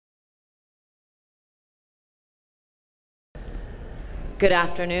Good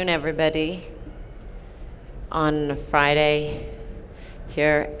afternoon, everybody. On Friday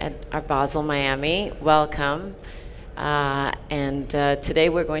here at our Basel, Miami. Welcome. Today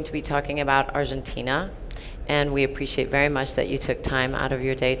we're going to be talking about Argentina, and we appreciate very much that you took time out of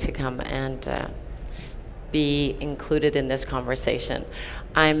your day to come and be included in this conversation.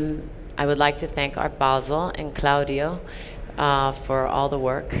 I would like to thank Art Basel and Claudio for all the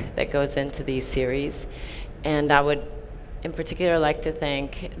work that goes into these series, and I would in particular like to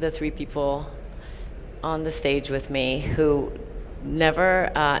thank the three people on the stage with me who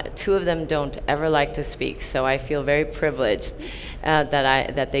never, two of them don't ever like to speak, so I feel very privileged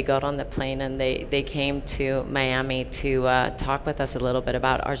that they got on the plane and they came to Miami to talk with us a little bit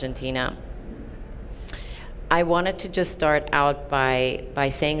about Argentina. I wanted to just start out by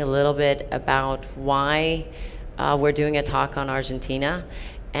saying a little bit about why we're doing a talk on Argentina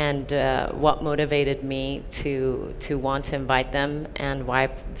and what motivated me to want to invite them and why I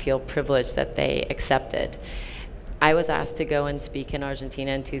feel privileged that they accepted. I was asked to go and speak in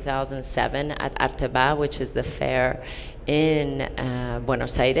Argentina in 2007 at Artworld, which is the fair in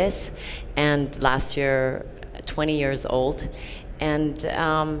Buenos Aires, and last year, 20 years old. And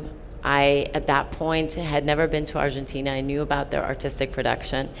I, at that point, had never been to Argentina. I knew about their artistic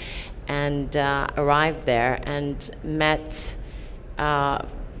production and arrived there and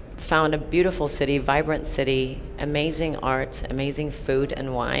found a beautiful city, vibrant city, amazing art, amazing food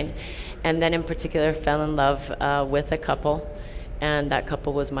and wine, and then in particular fell in love with a couple, and that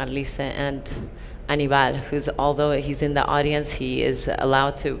couple was Marlise and Aníbal, who's, although he's in the audience, he is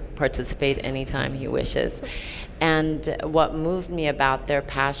allowed to participate anytime he wishes. And what moved me about their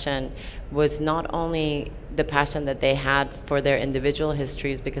passion was not only the passion that they had for their individual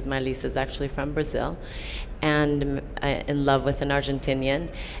histories, because Marlise is actually from Brazil, and in love with an Argentinian,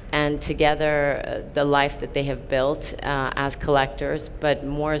 and together the life that they have built as collectors, but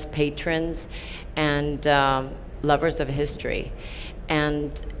more as patrons and lovers of history.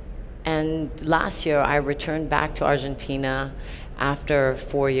 And last year I returned back to Argentina after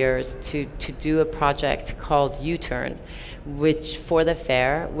 4 years to do a project called U-Turn, which for the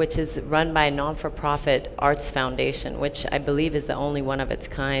fair, which is run by a non-for-profit arts foundation, which I believe is the only one of its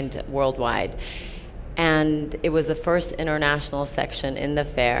kind worldwide. And it was the first international section in the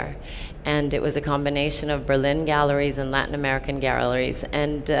fair, and it was a combination of Berlin galleries and Latin American galleries,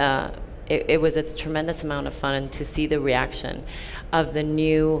 and it was a tremendous amount of fun to see the reaction of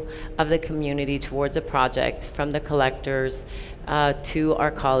the community towards a project, from the collectors to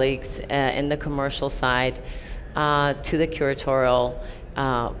our colleagues in the commercial side to the curatorial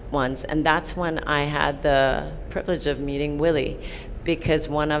ones. And that's when I had the privilege of meeting Willie, because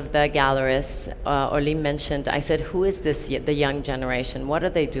one of the gallerists, Orly, mentioned, I said, who is this, the young generation? What are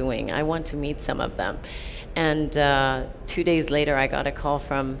they doing? I want to meet some of them. And 2 days later, I got a call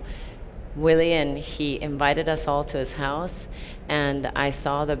from Willie, and he invited us all to his house, and I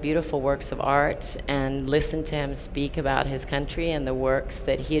saw the beautiful works of art and listened to him speak about his country and the works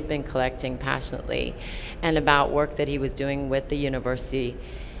that he had been collecting passionately, and about work that he was doing with the university.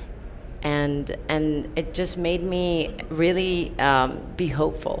 And it just made me really be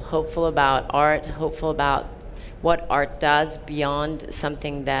hopeful about art, hopeful about what art does beyond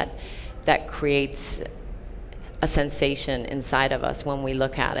something that creates a sensation inside of us when we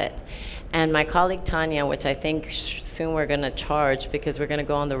look at it. And my colleague Tanya, which I think soon we're going to charge because we're going to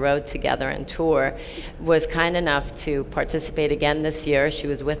go on the road together and tour, was kind enough to participate again this year. She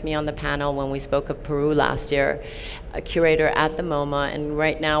was with me on the panel when we spoke of Peru last year, a curator at the MoMA, and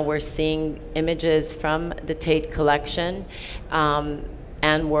right now we're seeing images from the Tate collection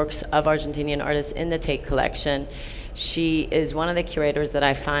and works of Argentinian artists in the Tate collection. She is one of the curators that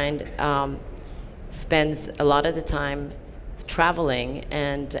I find spends a lot of the time traveling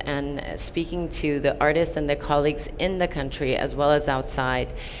and speaking to the artists and the colleagues in the country as well as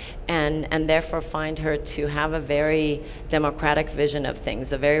outside, and therefore find her to have a very democratic vision of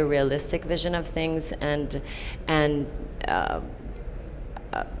things, a very realistic vision of things, and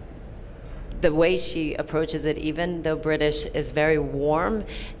the way she approaches it, even though British, is very warm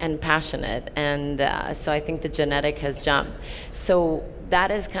and passionate, and so I think the genetic has jumped. So that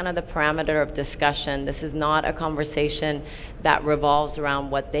is kind of the parameter of discussion. This is not a conversation that revolves around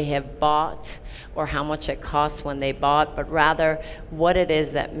what they have bought or how much it costs when they bought, but rather what it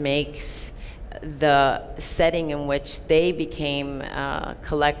is that makes the setting in which they became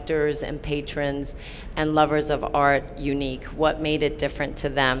collectors and patrons and lovers of art unique, what made it different to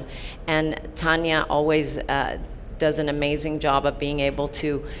them. And Tanya always does an amazing job of being able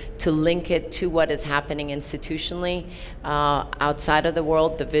to link it to what is happening institutionally outside of the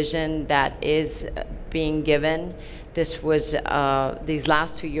world, the vision that is being given. This was, these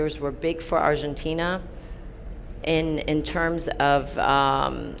last 2 years were big for Argentina. In terms of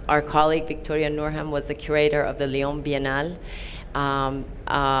our colleague Victoria Nurham was the curator of the Lyon Biennial.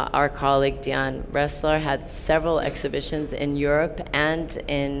 Our colleague Diane Ressler had several exhibitions in Europe and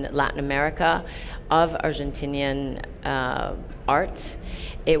in Latin America of Argentinian art.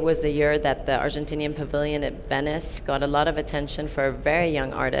 It was the year that the Argentinian Pavilion at Venice got a lot of attention for a very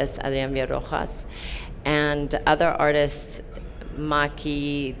young artist, Adrián Villarrojas, and other artists,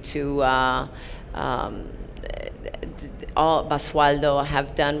 Maki to all Basualdo,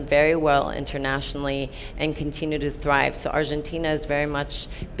 have done very well internationally and continue to thrive. So Argentina is very much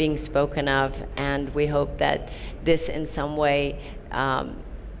being spoken of, and we hope that this in some way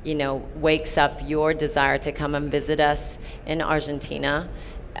you know, wakes up your desire to come and visit us in Argentina.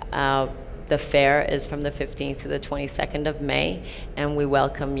 The fair is from the 15th to the 22nd of May, and we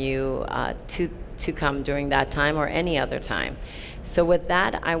welcome you to come during that time or any other time. So with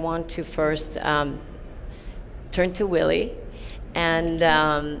that, I want to first turn to Willie and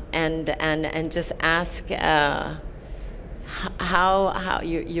just ask how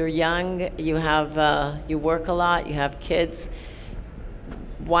you're young, you have you work a lot, you have kids.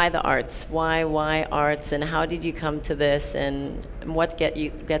 Why the arts? Why arts? And how did you come to this? And what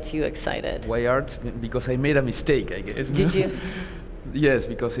gets you excited? Why arts? Because I made a mistake, I guess. Did you? Yes,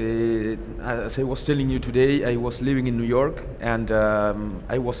 because as I was telling you today, I was living in New York, and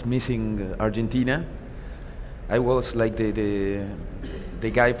I was missing Argentina. I was like the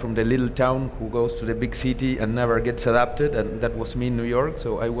guy from the little town who goes to the big city and never gets adapted, and that was me in New York.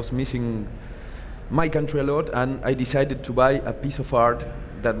 So I was missing my country a lot, and I decided to buy a piece of art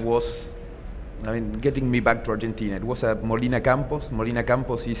that was, I mean, getting me back to Argentina. It was a Molina Campos. Molina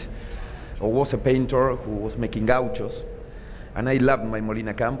Campos was a painter who was making gauchos, and I loved my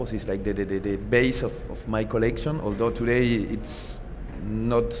Molina Campos. It's like the base of my collection, although today it's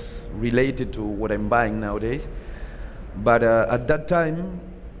not related to what I'm buying nowadays. But at that time,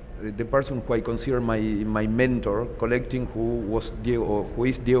 the person who I consider my mentor collecting, who is Diego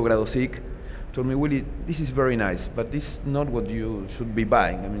Gradosic, told me, Willie, this is very nice, but this is not what you should be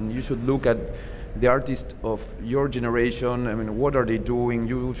buying. I mean, you should look at the artists of your generation. I mean, what are they doing?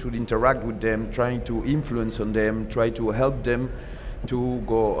 You should interact with them, trying to influence on them, try to help them to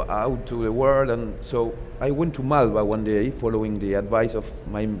go out to the world. And so I went to Malva one day, following the advice of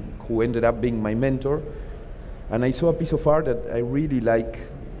who ended up being my mentor, and I saw a piece of art that I really like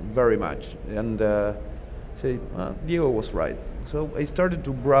very much, and say, Diego was right. So I started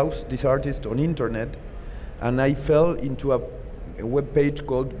to browse this artist on internet, and I fell into a web page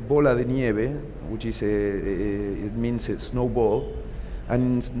called Bola de Nieve, which is it means a snowball.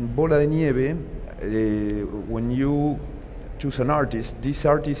 And Bola de Nieve, when you choose an artist, this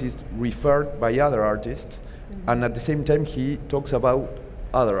artist is referred by other artists, and at the same time he talks about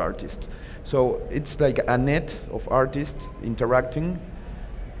other artists. So it's like a net of artists interacting.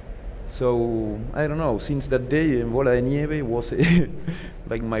 So I don't know. Since that day, Bola de Nieve was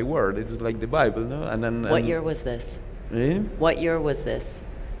like my word. It was like the Bible, no? And then. What year was this? Eh? What year was this?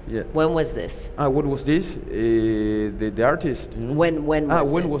 Yeah. When was this? What was this? The artist. You know?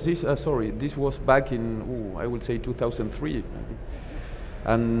 When was this? Sorry, this was back in I would say 2003.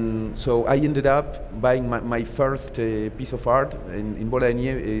 And so I ended up buying my first piece of art in Bola de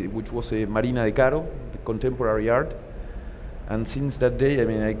Nieve, which was Marina de Caro, the contemporary art. And since that day, I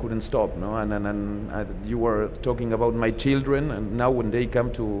mean, I couldn't stop, no? And you were talking about my children, and now when they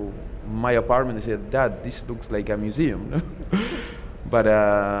come to my apartment, they say, Dad, this looks like a museum. No? But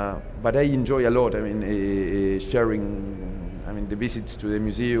I enjoy a lot, I mean, sharing, I mean, the visits to the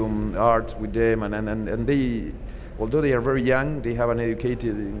museum, arts with them, and they, although they are very young, they have an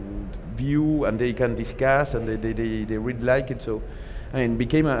educated view, and they can discuss, and they really like it. So, I mean, it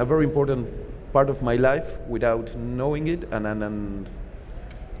became a very important part of my life without knowing it, and I don't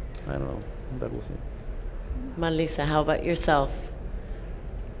know, that was it. Marlise, how about yourself?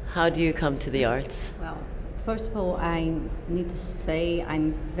 How do you come to the arts? Well, first of all, I need to say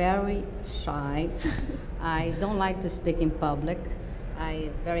I'm very shy. I don't like to speak in public.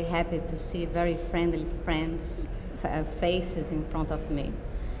 I'm very happy to see very friendly friends, faces in front of me.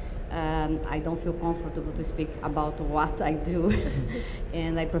 I don't feel comfortable to speak about what I do,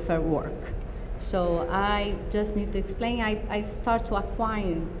 and I prefer work. So I just need to explain, I started to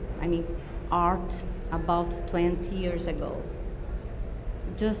acquire, art about 20 years ago.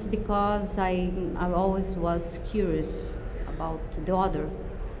 Just because I always was curious about the other.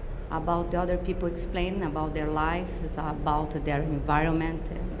 about the other people explaining about their lives, about their environment,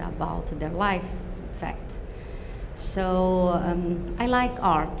 and about their lives, in fact. So I like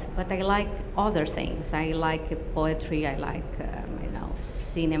art, but I like other things. I like poetry, I like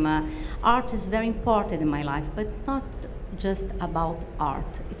cinema. Art is very important in my life, but not just about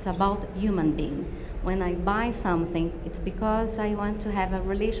art. It's about human being. When I buy something, it's because I want to have a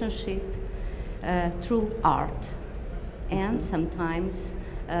relationship through art. And sometimes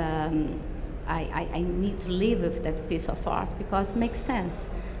I need to live with that piece of art because it makes sense,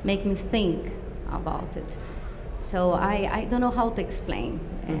 make me think about it. So I don't know how to explain,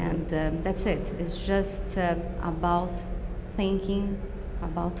 and that's it. It's just about thinking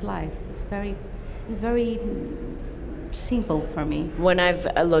about life. It's very simple for me. When I've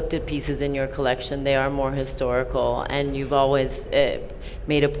looked at pieces in your collection, they are more historical, and you've always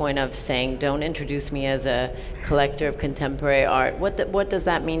made a point of saying, don't introduce me as a collector of contemporary art. What does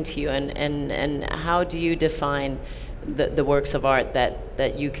that mean to you, and how do you define the works of art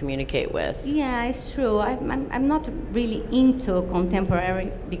that you communicate with? Yeah, it's true. I'm not really into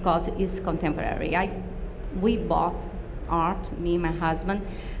contemporary because it's contemporary. We bought art, me and my husband,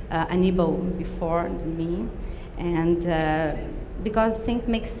 Aníbal before me, and because I think it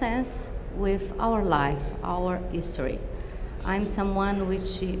makes sense with our life, our history. I'm someone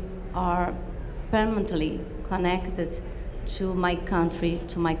which are permanently connected to my country,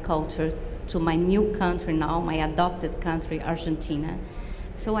 to my culture, to my new country now, my adopted country, Argentina.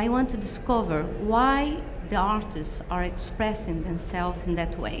 So I want to discover why the artists are expressing themselves in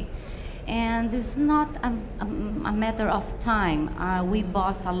that way. And it's not a matter of time. We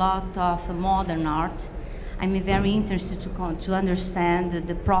bought a lot of modern art. I'm very interested to understand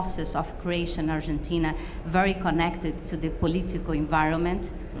the process of creation in Argentina, very connected to the political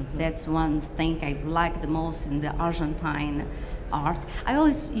environment. That's one thing I like the most in the Argentine art. I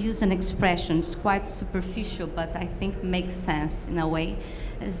always use an expression, it's quite superficial, but I think makes sense in a way,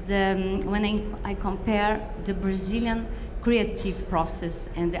 is when I compare the Brazilian creative process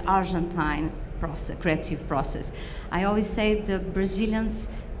and the Argentine creative process. I always say the Brazilians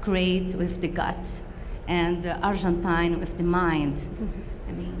create with the gut and the Argentine with the mind.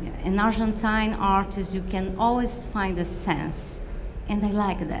 I mean, in Argentine artists, you can always find a sense, and I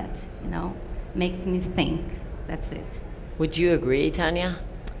like that, make me think, that's it. Would you agree, Tanya?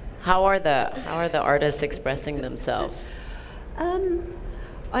 How are the artists expressing themselves?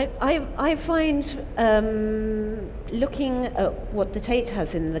 I find looking at what the Tate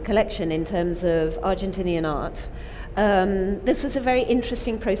has in the collection in terms of Argentinian art, this was a very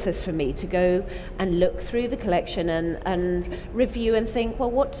interesting process for me to go and look through the collection and review and think,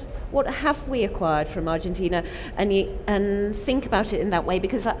 well, what have we acquired from Argentina, and think about it in that way,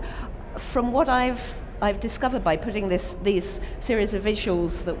 because from what I've discovered by putting these series of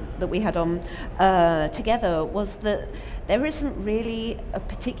visuals that we had on together was that there isn't really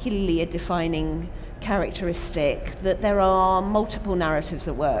particularly a defining characteristic, that there are multiple narratives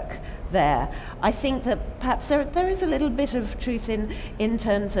at work there. I think that perhaps there is a little bit of truth in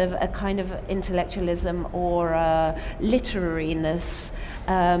terms of a kind of intellectualism or literariness,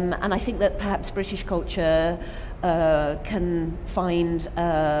 and I think that perhaps British culture can find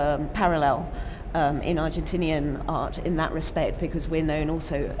parallel in Argentinian art in that respect, because we're known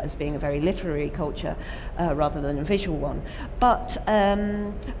also as being a very literary culture rather than a visual one. But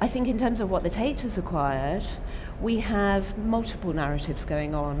I think in terms of what the Tate has acquired, we have multiple narratives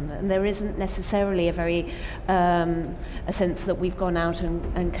going on, and there isn't necessarily a sense that we've gone out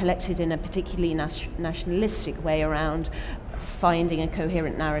and collected in a particularly nationalistic way around finding a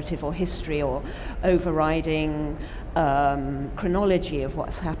coherent narrative or history or overriding chronology of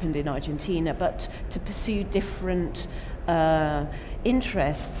what's happened in Argentina, but to pursue different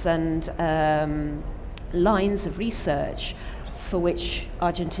interests and lines of research for which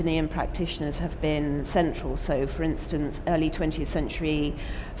Argentinian practitioners have been central. So, for instance, early 20th century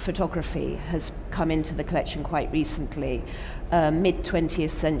photography has come into the collection quite recently. Mid-20th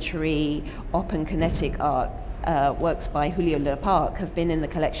century op and kinetic art, works by Julio Leparc have been in the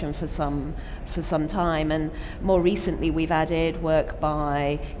collection for some time, and more recently we've added work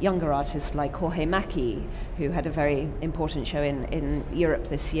by younger artists like Jorge Macchi, who had a very important show in Europe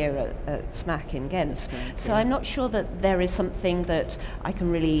this year at SMAC in Ghent. So I'm not sure that there is something that I can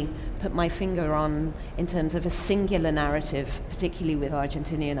really put my finger on in terms of a singular narrative, particularly with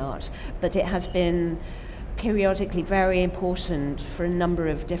Argentinian art, but it has been periodically very important for a number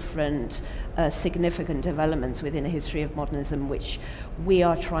of different significant developments within a history of modernism, which we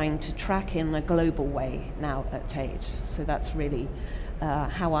are trying to track in a global way now at Tate. So that's really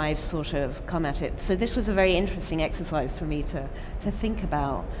how I've sort of come at it. So this was a very interesting exercise for me to think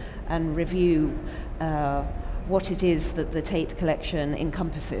about and review what it is that the Tate collection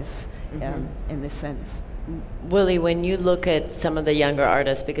encompasses in this sense. Willie, when you look at some of the younger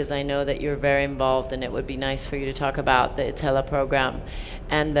artists, because I know that you're very involved and it would be nice for you to talk about the Itela program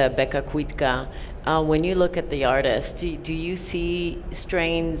and the Beka Kwitka, when you look at the artists, do you see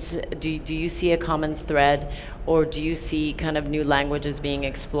strains, do you see a common thread, or do you see kind of new languages being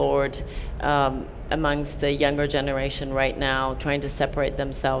explored amongst the younger generation right now, trying to separate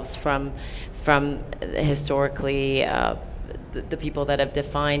themselves from historically the people that have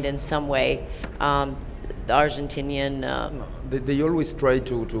defined in some way the Argentinian... They always try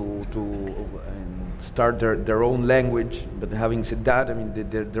to start their own language, but having said that, I mean,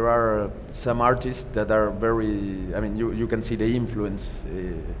 there are some artists that are very, I mean, you can see the influence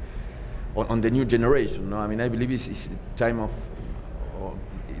on the new generation, no? I mean, I believe it's time of,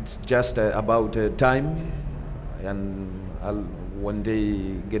 it's just about time, and when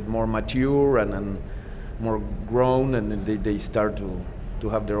they get more mature and more grown, and they start to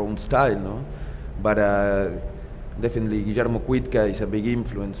have their own style, no? But definitely Guillermo Kwitka is a big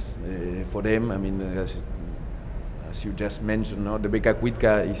influence for them. I mean, as you just mentioned, no? The Beka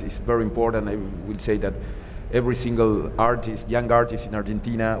Kwitka is very important. I will say that every single artist, young artist in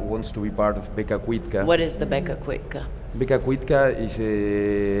Argentina, wants to be part of Beka Kwitka. What is the Beka Kwitka? Beka Kwitka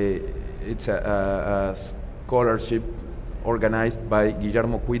is a scholarship organized by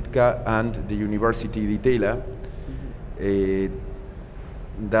Guillermo Kwitka and the University di Tela.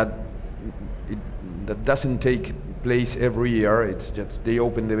 That doesn't take place every year. It's just they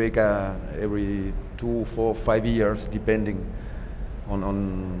open the Beka every 2, 4, 5 years, depending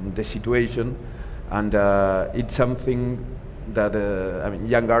on the situation, and it's something that I mean,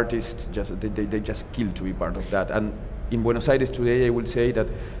 young artists they just kill to be part of that. And in Buenos Aires today, I will say that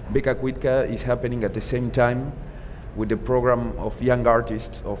Beka Kwitka is happening at the same time with the program of young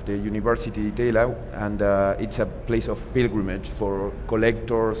artists of the University di Tela, and it's a place of pilgrimage for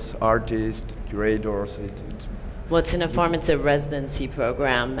collectors, artists, curators. Well, it's in a form, it's a residency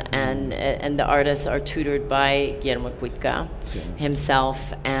program, and the artists are tutored by Guillermo Kwitka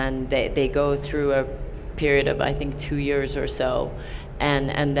himself, and they go through a period of, I think, 2 years or so,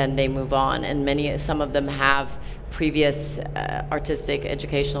 and then they move on, and some of them have previous artistic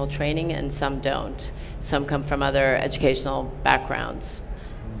educational training, and some don't. Some come from other educational backgrounds.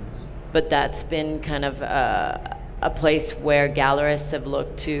 But that's been kind of a place where gallerists have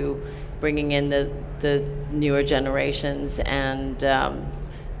looked to bringing in the newer generations, and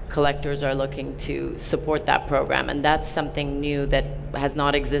collectors are looking to support that program. And that's something new that has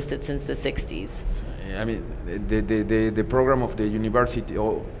not existed since the 60s. I mean, the program of the university,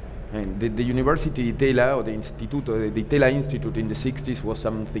 the University di Tela, or the Instituto, the Tela Institute in the 60s was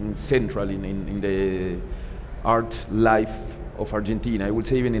something central in the art life of Argentina. I would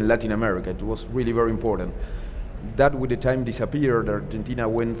say even in Latin America, it was really very important. That with the time disappeared. Argentina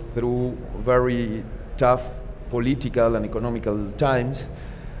went through very tough political and economical times,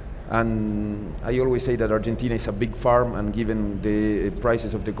 and I always say that Argentina is a big farm, and given the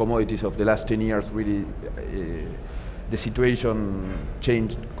prices of the commodities of the last 10 years, really the situation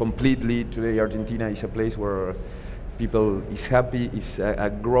changed completely. Today Argentina is a place where people is happy, it's a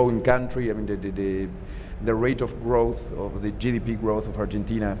growing country. I mean, the rate of growth of the GDP growth of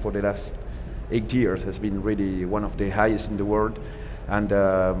Argentina for the last 8 years has been really one of the highest in the world, and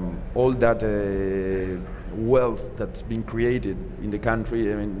all that wealth that's been created in the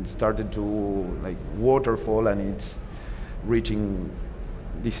country, I mean, started to like waterfall, and it's reaching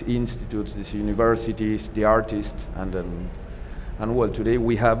these institutes, these universities, the artists, and well, today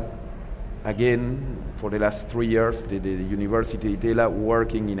we have again for the last 3 years the University di Tela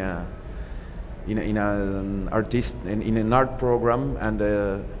working in an art program, and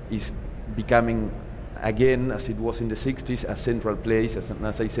is becoming again, as it was in the 60s, a central place.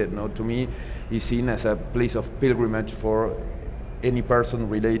 As I said, no, to me, is seen as a place of pilgrimage for any person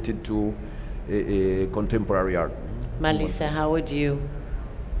related to contemporary art. Marlise, how would you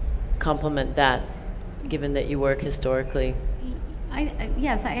complement that, given that you work historically?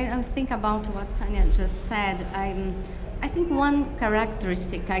 Yes, I think about what Tanya just said. I think one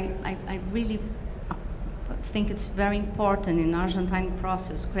characteristic I really think it's very important in Argentine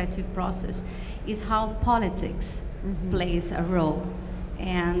process, creative process, is how politics plays a role.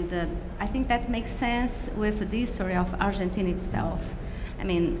 And I think that makes sense with the history of Argentina itself. I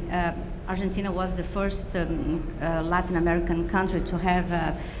mean, Argentina was the first Latin American country to have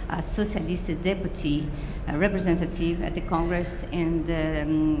a socialist deputy representative at the Congress in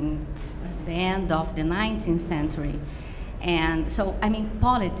the end of the 19th century. And so, I mean,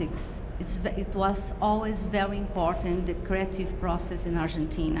 politics it was always very important, the creative process in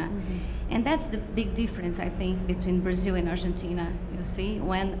Argentina. And that's the big difference, I think, between Brazil and Argentina. You see,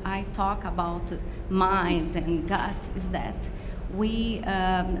 when I talk about mind and gut, is that we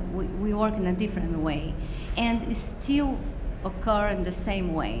work in a different way, and it still occur in the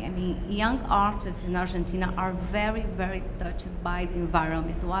same way. I mean, young artists in Argentina are very, very touched by the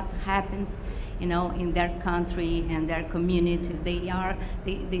environment, what happens, you know, in their country and their community.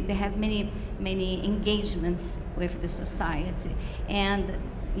 They have many engagements with the society, and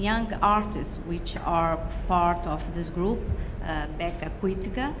young artists which are part of this group, Beca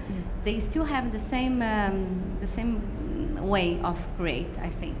Cuitica, they still have the same way of create, I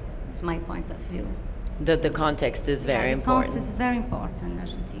think. It's my point of view. The context is very important. The context is very important in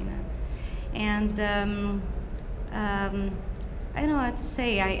Argentina. And I don't know what to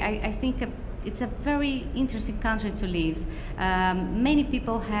say. I think it's a very interesting country to live. Many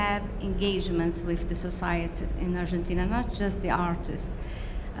people have engagements with the society in Argentina, not just the artists.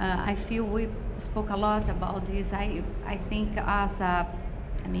 I feel we spoke a lot about this. I think as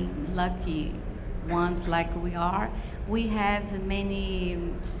lucky ones like we are, we have many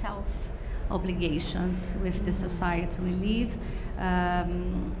self-obligations with the society we live.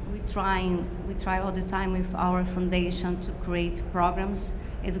 We try all the time with our foundation to create programs,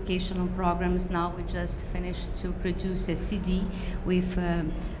 educational programs. Now we just finished to produce a CD with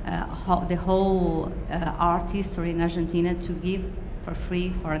the whole art history in Argentina to give for free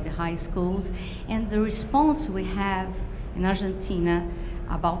for the high schools. And the response we have in Argentina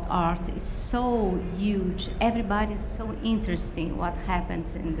about art is so huge. Everybody is so interesting what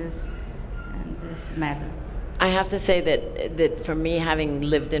happens in this matter. I have to say that for me, having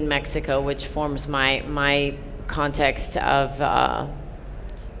lived in Mexico, which forms my context of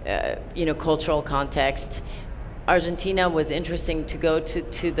cultural context, Argentina was interesting to go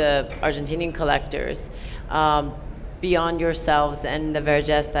to the Argentinian collectors. Beyond yourselves and the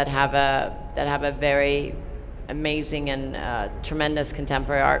Vergés that have a very amazing and tremendous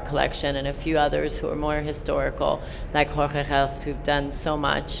contemporary art collection, and a few others who are more historical, like Jorge Helft, who've done so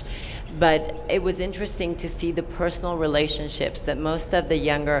much. But it was interesting to see the personal relationships that most of the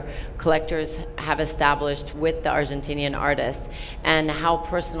younger collectors have established with the Argentinian artists, and how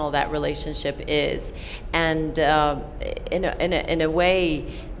personal that relationship is. And in a way,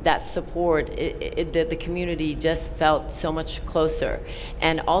 that support, the community just felt so much closer.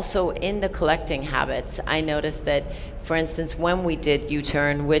 And also in the collecting habits, I noticed that, for instance, when we did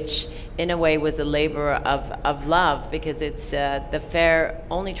U-Turn, which in a way was a labor of love, because it's the fair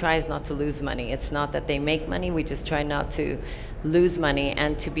only tries not to lose money. It's not that they make money, we just try not to lose money,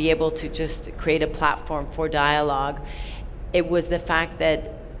 and to be able to just create a platform for dialogue. It was the fact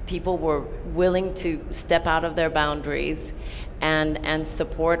that people were willing to step out of their boundaries and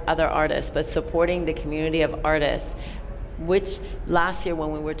support other artists, but supporting the community of artists, which last year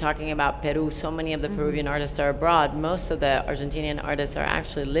when we were talking about Peru, so many of the Peruvian artists are abroad. Most of the Argentinian artists are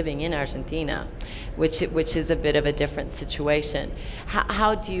actually living in Argentina, which is a bit of a different situation.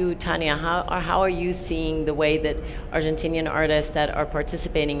 How do you, Tanya, how are you seeing the way that Argentinian artists that are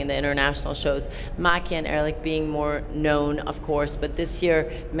participating in the international shows, Maki and Erlich being more known, of course, but this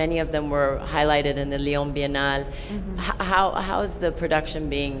year many of them were highlighted in the Lyon Biennial. How is the production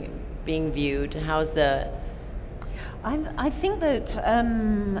being viewed? How's the... I think that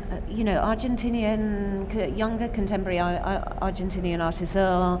Argentinian younger contemporary Argentinian artists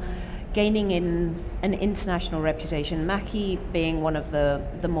are gaining in an international reputation. Maki being one of the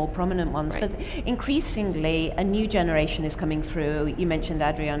more prominent ones, right. But increasingly a new generation is coming through. You mentioned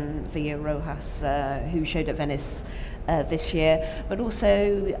Adrian Villa-Rojas, who showed at Venice this year, but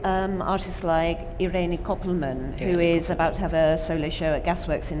also artists like Irene Koppelman, who is about to have a solo show at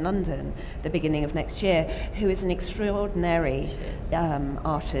Gasworks in London the beginning of next year, who is an extraordinary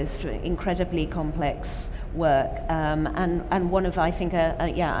artist, incredibly complex work, and one of, I think,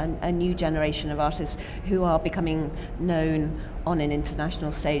 a new generation of artists who are becoming known on an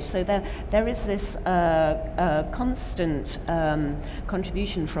international stage. So there is this constant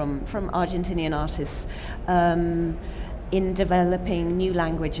contribution from Argentinian artists in developing new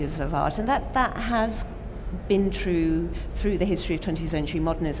languages of art, and that has been true through the history of 20th century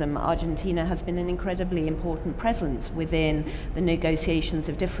modernism. Argentina has been an incredibly important presence within the negotiations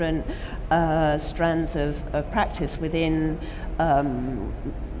of different strands of practice within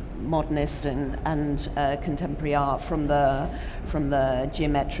modernist and contemporary art, from the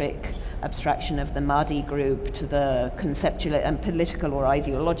geometric abstraction of the Mahdi group to the conceptual and political or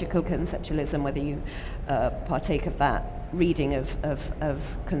ideological conceptualism, whether you partake of that reading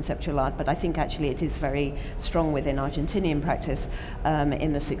of conceptual art, but I think actually it is very strong within Argentinian practice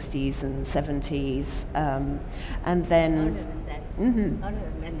in the 60s and 70s, and then Earlier than that.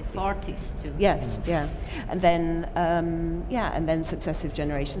 Earlier than the 40s too. yes, yeah, and then and then successive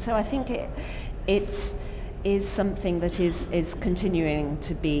generations. So I think it is something that is continuing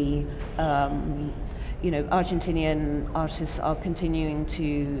to be. Argentinian artists are continuing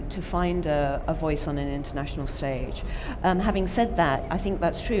to find a voice on an international stage. Having said that, I think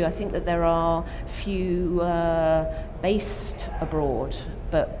that's true. I think that there are few based abroad,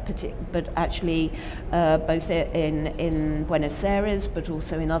 but actually both in Buenos Aires, but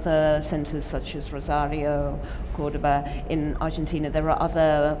also in other centers such as Rosario, Cordoba. In Argentina,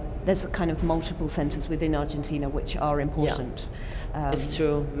 there's a kind of multiple centers within Argentina which are important. Yeah. It's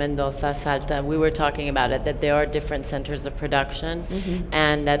true, Mendoza, Salta. We were talking about it, that there are different centers of production,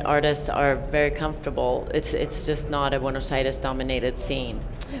 and that artists are very comfortable. It's just not a Buenos Aires dominated scene.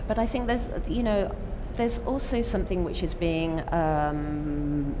 But I think there's also something which is being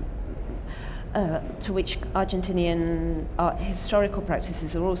to which Argentinian historical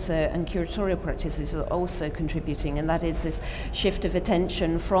practices are also, and curatorial practices are also contributing, and that is this shift of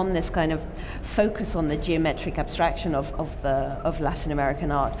attention from this kind of focus on the geometric abstraction of Latin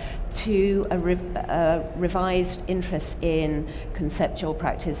American art to a revised interest in conceptual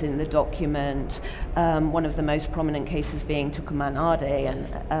practice in the document. One of the most prominent cases being Tucumán Ade,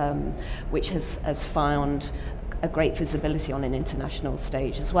 and which has found a great visibility on an international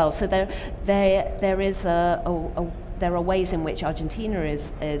stage as well. So there are ways in which Argentina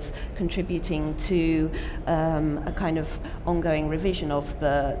is contributing to a kind of ongoing revision of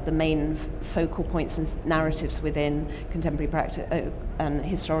the main focal points and narratives within contemporary practice and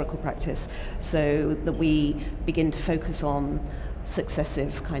historical practice, so that we begin to focus on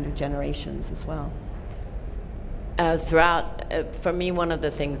successive kind of generations as well. For me, one of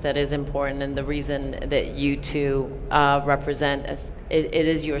the things that is important, and the reason that you two represent, it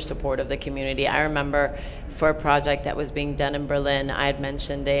is your support of the community. I remember for a project that was being done in Berlin, I had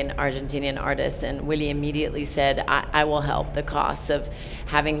mentioned an Argentinian artist, and Willie immediately said, I will help the costs of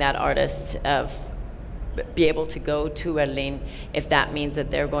having that artist be able to go to Berlin if that means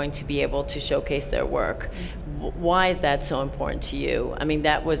that they're going to be able to showcase their work. Why is that so important to you? I mean,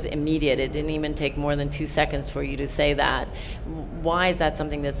 that was immediate. It didn't even take more than 2 seconds for you to say that. Why is that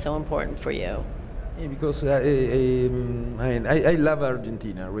something that's so important for you? Yeah, because I love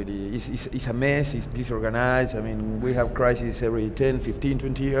Argentina, really. It's a mess, it's disorganized. I mean, we have crises every 10, 15,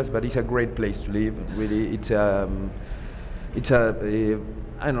 20 years, but it's a great place to live, really.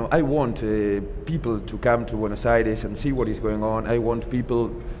 I don't know, I want people to come to Buenos Aires and see what is going on. I want people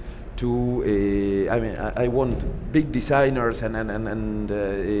to, I want big designers and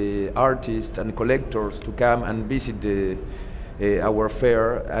artists and collectors to come and visit our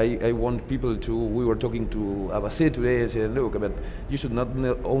fair. I want people to, we were talking to Abaseh today and said, look, but you should not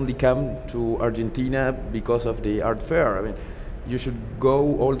only come to Argentina because of the art fair. I mean, you should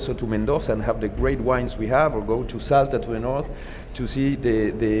go also to Mendoza and have the great wines we have, or go to Salta to the north to see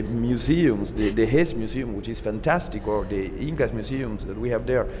the museums, the Hess Museum, which is fantastic, or the Incas museums that we have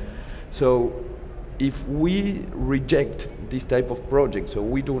there. So if we reject this type of project, so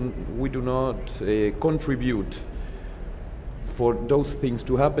we do not contribute for those things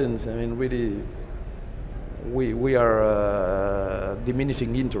to happen, I mean, really, we are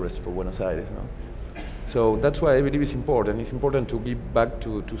diminishing interest for Buenos Aires. No? So that's why I believe it's important. It's important to give back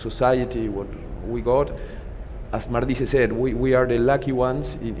to society what we got. As Marlise said, we are the lucky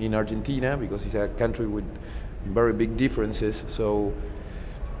ones in Argentina, because it's a country with very big differences. So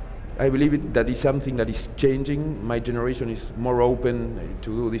I believe that is something that is changing. My generation is more open to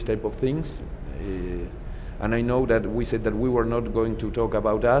do this type of things. And I know that we said that we were not going to talk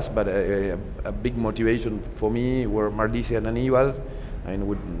about us, but a big motivation for me were Marlise and Aníbal.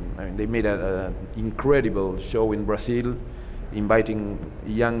 They made an incredible show in Brazil, inviting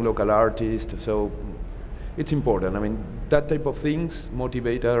young local artists. So it's important. I mean, that type of things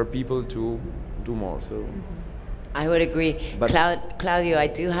motivate other people to do more. So. I would agree. Claudio, I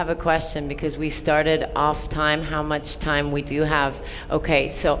do have a question, because we started off time, how much time we do have. Okay,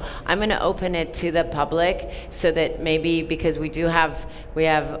 so I'm going to open it to the public, so that maybe, because we have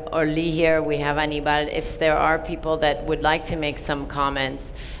Orly here, we have Aníbal, if there are people that would like to make some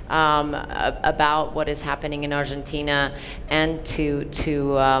comments about what is happening in Argentina, and to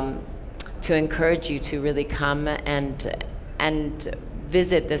encourage you to really come and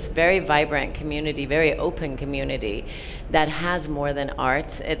visit this very vibrant community, very open community that has more than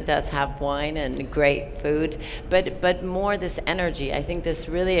art. It does have wine and great food, but more this energy. I think this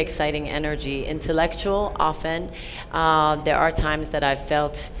really exciting energy, intellectual often. There are times that I've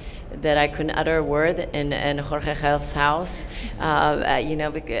felt that I couldn't utter a word in Jorge Gelf's house, you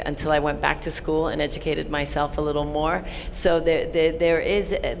know, until I went back to school and educated myself a little more. So there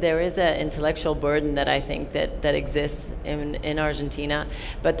is an intellectual burden that I think that exists in Argentina,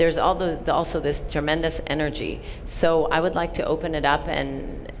 but there's also this tremendous energy. So I would like to open it up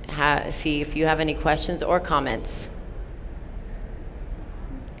and see if you have any questions or comments.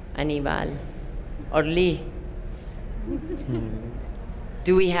 Aníbal, Orly.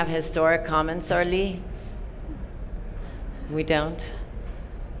 Do we have historic comments, Orly? We don't?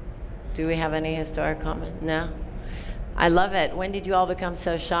 Do we have any historic comment? No? I love it. When did you all become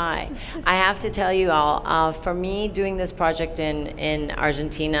so shy? I have to tell you all, for me, doing this project in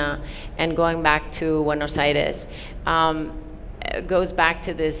Argentina and going back to Buenos Aires, goes back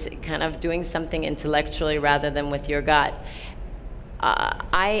to this kind of doing something intellectually rather than with your gut.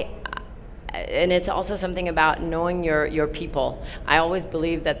 And it's also something about knowing your people. I always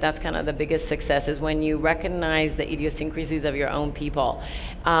believe that that's kind of the biggest success, is when you recognize the idiosyncrasies of your own people.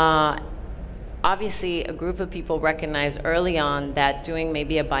 Obviously, a group of people recognized early on that doing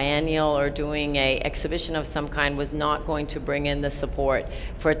maybe a biennial or doing an exhibition of some kind was not going to bring in the support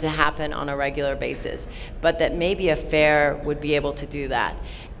for it to happen on a regular basis, but that maybe a fair would be able to do that.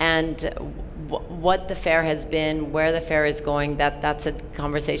 And what the fair has been, where the fair is going, that's a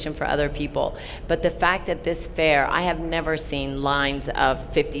conversation for other people. But the fact that this fair, I have never seen lines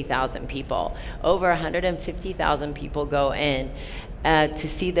of 50,000 people. Over 150,000 people go in to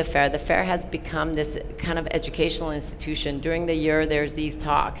see the fair. The fair has become this kind of educational institution. During the year, there's these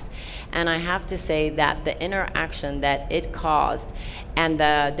talks. And I have to say that the interaction that it caused, and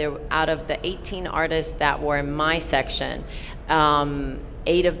out of the 18 artists that were in my section,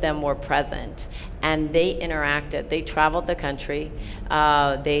 8 of them were present, and they interacted. They traveled the country.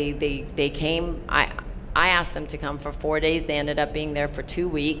 They came. I asked them to come for 4 days. They ended up being there for 2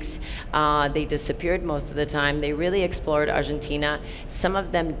 weeks. They disappeared most of the time. They really explored Argentina. Some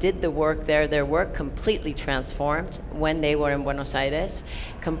of them did the work there. Their work completely transformed when they were in Buenos Aires,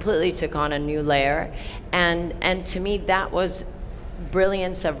 completely took on a new layer. And to me, that was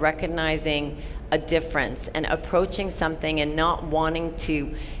brilliance of recognizing a difference and approaching something and not wanting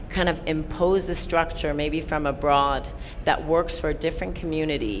to kind of impose the structure maybe from abroad that works for a different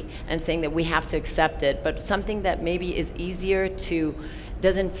community and saying that we have to accept it, but something that maybe is easier to,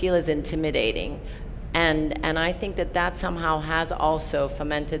 doesn't feel as intimidating. And I think that somehow has also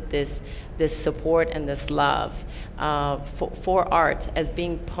fomented this support and this love for art as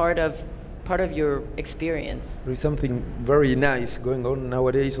being part of your experience. There is something very nice going on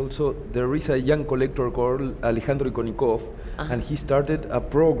nowadays also. There is a young collector called Alejandro Ikonikov, and he started a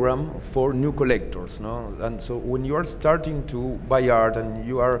program for new collectors. No? And so when you are starting to buy art and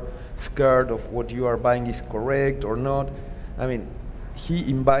you are scared of what you are buying is correct or not, I mean, he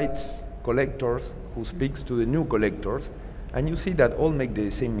invites collectors who speaks to the new collectors, and you see that all make the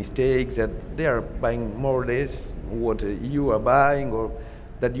same mistakes, that they are buying more or less what you are buying, or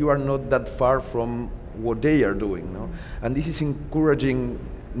that you are not that far from what they are doing. No? And this is encouraging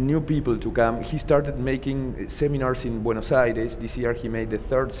new people to come. He started making seminars in Buenos Aires. This year he made the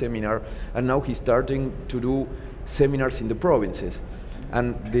 3rd seminar, and now he's starting to do seminars in the provinces.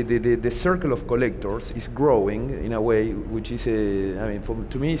 And the circle of collectors is growing in a way which is, I mean,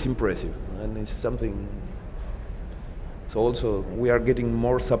 to me it's impressive, and it's something. So also we are getting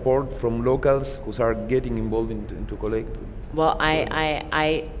more support from locals who are getting involved into collect. Well,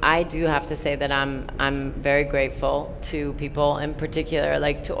 I do have to say that I'm very grateful to people, in particular,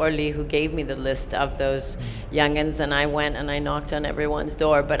 like to Orly, who gave me the list of those youngins, and I went and I knocked on everyone's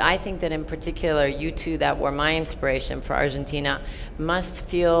door. But I think that in particular, you two that were my inspiration for Argentina must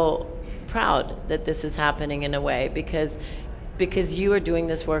feel proud that this is happening in a way, because you are doing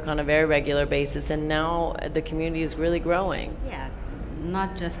this work on a very regular basis, and now the community is really growing. Yeah,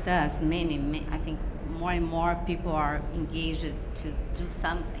 not just us, many I think more and more people are engaged to do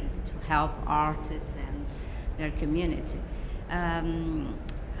something to help artists and their community. I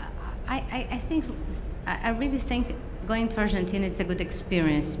really think going to Argentina is a good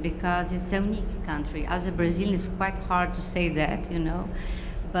experience because it's a unique country. As a Brazilian, it's quite hard to say that, you know,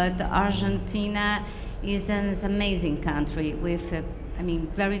 but Argentina is an amazing country with, I mean,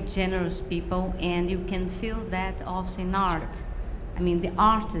 very generous people, and you can feel that also in art. I mean, the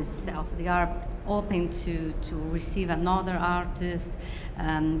artists itself, they are open to receive another artist,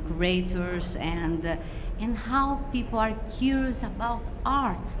 curators, and how people are curious about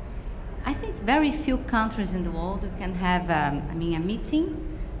art. I think very few countries in the world can have, a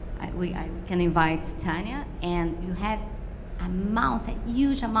meeting. We can invite Tanya, and you have a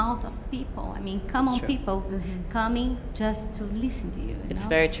huge amount of people. I mean, common people coming just to listen to you. It's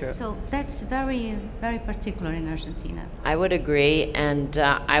very true. So that's very, very particular in Argentina. I would agree, and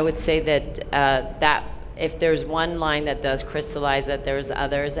I would say that that if there's one line that does crystallize it, there's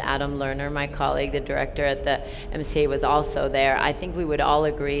others. Adam Lerner, my colleague, the director at the MCA, was also there. I think we would all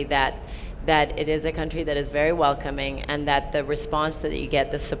agree that it is a country that is very welcoming, and that the response that you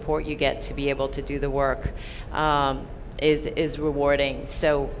get, the support you get to be able to do the work, is rewarding.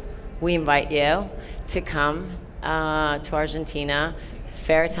 So we invite you to come to Argentina,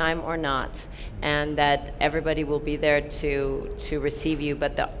 fair time or not, and that everybody will be there to receive you.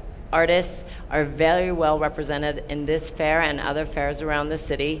 But the artists are very well represented in this fair and other fairs around the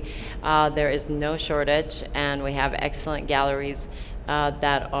city. There is no shortage, and we have excellent galleries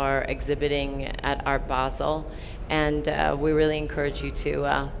that are exhibiting at Art Basel, and we really encourage you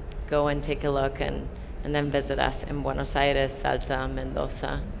to go and take a look and then visit us in Buenos Aires, Salta,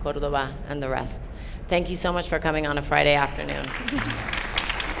 Mendoza, Cordoba, and the rest. Thank you so much for coming on a Friday afternoon.